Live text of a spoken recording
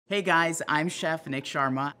Hey guys, I'm Chef Nick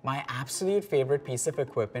Sharma. My absolute favorite piece of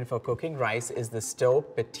equipment for cooking rice is the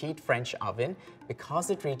Staub petite French oven because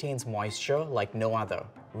it retains moisture like no other.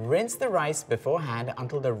 Rinse the rice beforehand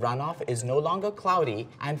until the runoff is no longer cloudy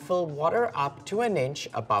and fill water up to an inch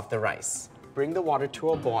above the rice. Bring the water to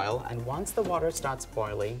a boil, and once the water starts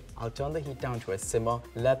boiling, I'll turn the heat down to a simmer,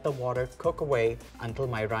 let the water cook away until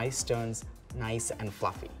my rice turns nice and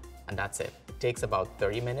fluffy. And that's it. It takes about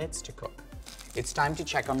 30 minutes to cook. It's time to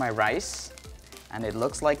check on my rice, and it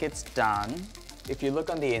looks like it's done. If you look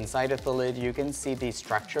on the inside of the lid, you can see these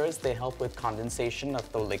structures. They help with condensation of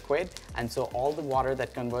the liquid, and so all the water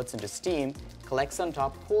that converts into steam collects on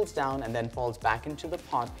top, cools down, and then falls back into the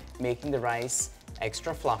pot, making the rice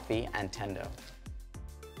extra fluffy and tender.